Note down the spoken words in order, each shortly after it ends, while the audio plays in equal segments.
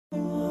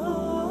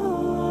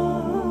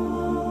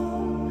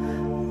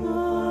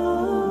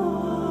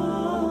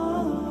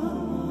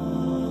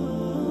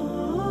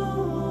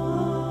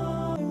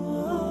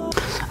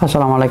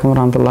Assalamu alaikum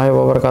warahmatullahi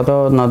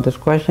wabarakatuh. Now this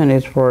question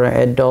is for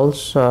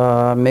adults.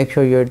 Make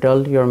sure you're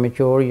adult, you're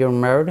mature, you're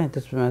married.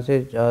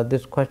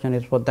 This question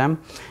is for them.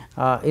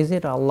 Is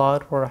it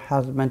allowed for a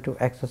husband to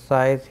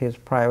exercise his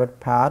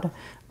private part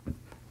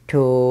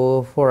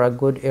for a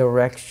good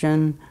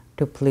erection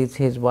to please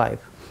his wife?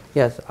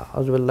 Yes,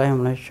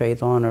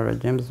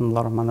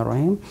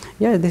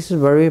 yeah, this is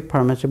very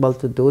permissible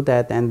to do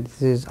that, and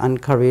this is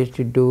encouraged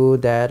to do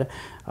that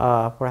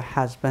for a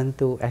husband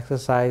to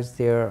exercise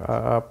their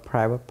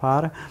private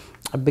part,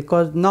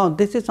 because now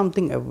this is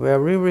something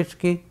very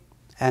risky,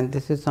 and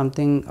this is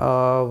something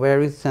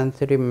very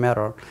sensitive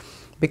matter,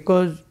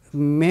 because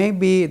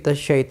maybe the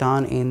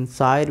shaitan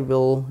inside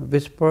will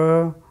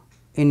whisper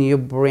in your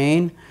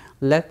brain,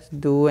 let's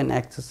do an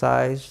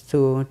exercise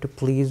to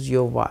please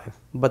your wife,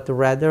 but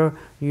rather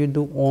you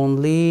do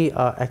only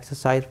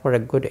exercise for a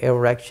good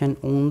erection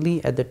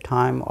only at the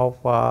time of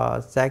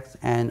sex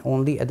and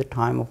only at the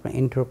time of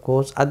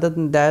intercourse. Other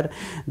than that,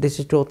 this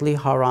is totally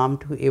haram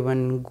to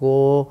even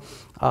go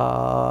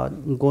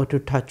to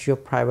touch your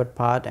private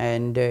part,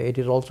 and it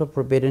is also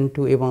forbidden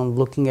to even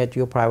looking at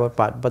your private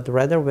part. But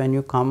rather, when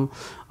you come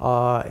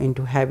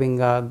into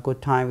having a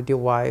good time with your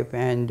wife,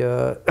 and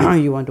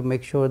you want to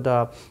make sure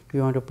that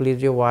you want to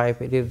please your wife,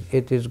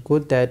 it is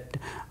good that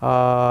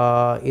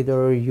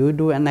either you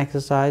do an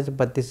exercise,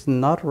 but this is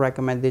not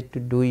recommended to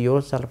do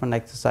yourself an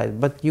exercise,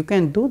 but you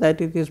can do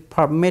that. It is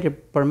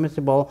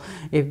permissible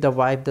if the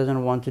wife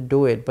doesn't want to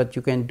do it, but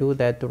you can do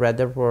that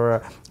rather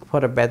for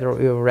a better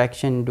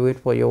erection. Do it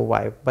for your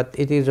wife, but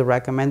it is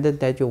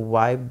recommended that your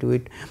wife do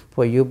it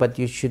for you, but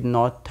you should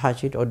not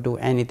touch it or do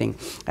anything.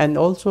 And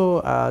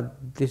also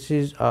this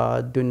is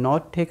do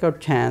not take a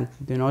chance,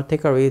 do not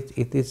take a risk.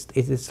 It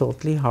is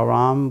totally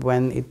haram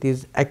when it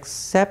is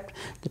except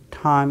the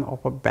time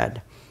of a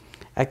bed.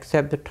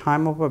 Except the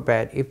time of a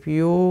bed. If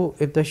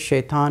the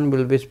shaitan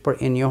will whisper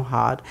in your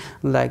heart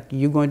like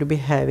you're going to be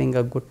having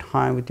a good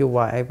time with your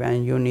wife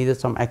and you need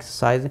some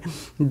exercise,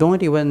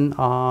 don't even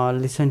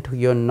listen to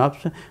your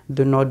nafs.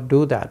 Do not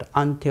do that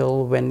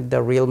until when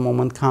the real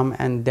moment come,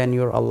 and then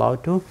you're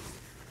allowed to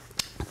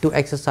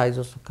exercise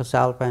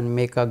yourself and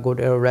make a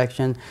good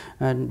erection,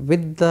 and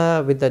with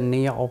the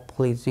niyyah of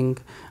pleasing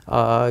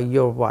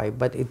your wife.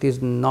 But it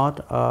is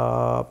not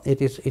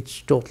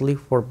it's totally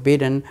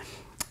forbidden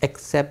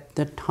except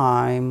the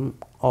time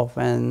of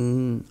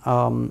an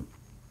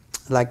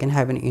like in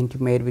having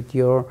intimate with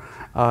your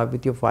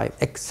wife.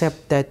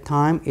 Except that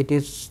time it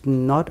is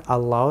not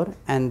allowed,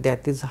 and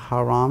that is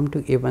haram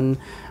to even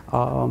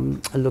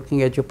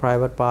looking at your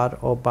private part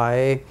or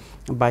by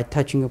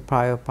touching your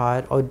private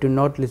part. Or do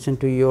not listen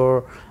to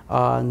your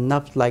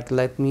nafs like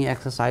let me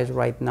exercise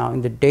right now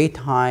in the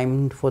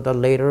daytime for the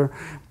later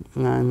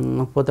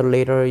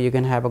you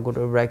can have a good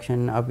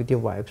erection with your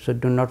wife. So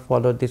do not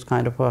follow this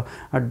kind of a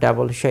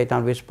devil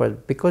shaitan whisper,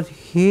 because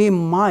he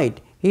knows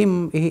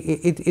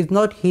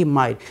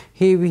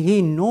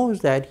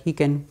that he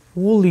can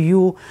fool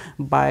you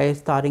by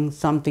starting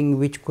something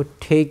which could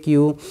take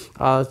you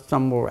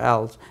somewhere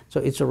else.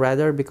 So it's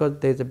rather, because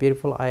there's a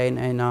beautiful ayah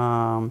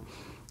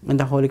in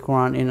the Holy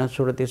Quran in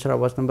Surah Isra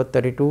verse number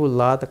 32,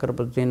 La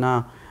taqrabu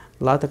zina.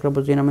 La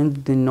taqrabu zina means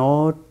do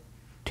not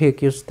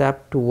take your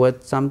step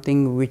towards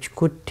something which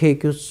could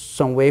take you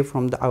some way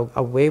from the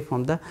away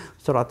from the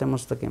Surat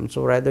al-Mustaqim.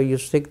 So rather you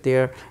stick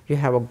there, you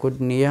have a good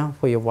niyyah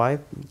for your wife,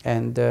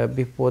 and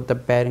before the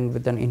bedding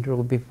with an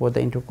before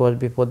the intercourse,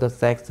 before the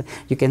sex,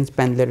 you can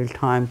spend little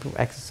time to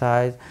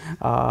exercise,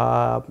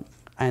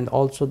 and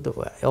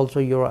also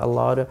you're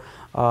allowed,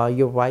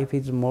 your wife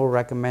is more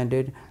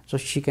recommended, so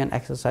she can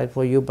exercise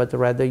for you, but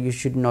rather you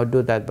should not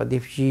do that. But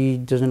if she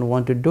doesn't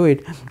want to do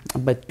it,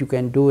 but you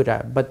can do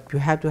that, but you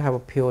have to have a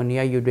pure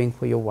niyyah you're doing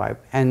for your wife.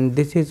 And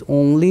this is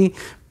only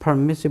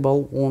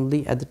permissible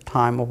only at the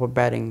time of a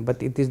bedding,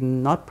 but it is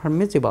not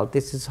permissible,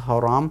 this is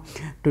haram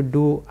to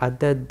do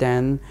other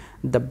than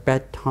the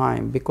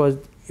bedtime, because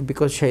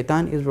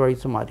shaitan is very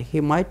smart. He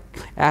might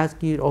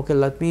ask you, okay,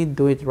 let me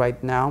do it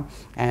right now,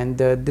 and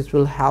this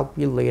will help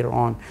you later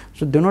on.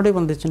 So do not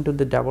even listen to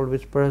the devil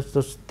whispers.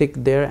 So stick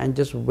there and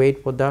just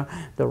wait for the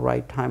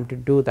right time to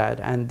do that.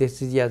 And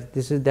this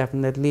is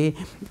definitely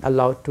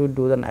allowed to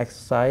do an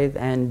exercise,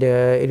 and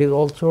it is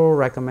also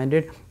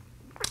recommended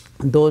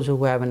those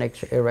who have an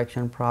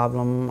erection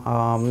problem.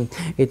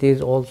 It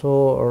is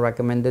also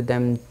recommended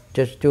them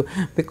just to,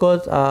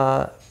 because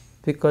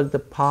the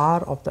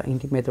part of the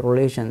intimate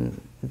relation,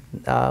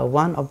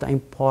 one of the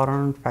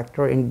important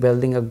factor in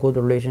building a good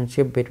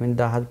relationship between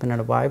the husband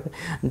and wife,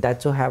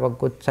 that's to have a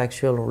good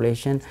sexual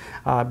relation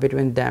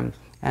between them.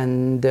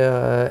 And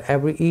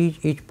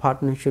each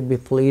partner should be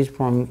pleased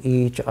from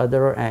each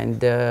other,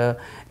 and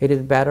it is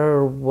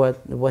better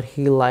what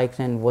he likes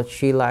and what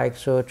she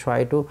likes. So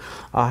try to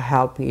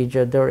help each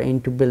other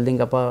into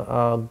building up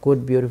a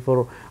good,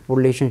 beautiful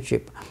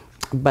relationship.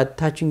 But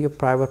touching your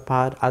private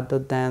part other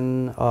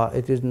than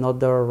it is not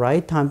the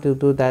right time to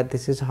do that.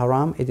 This is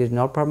haram. It is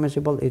not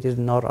permissible. It is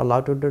not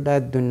allowed to do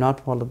that. Do not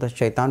follow the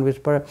shaitan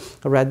whisper.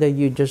 Rather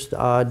you just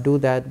do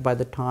that by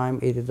the time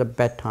it is a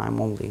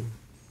bedtime only.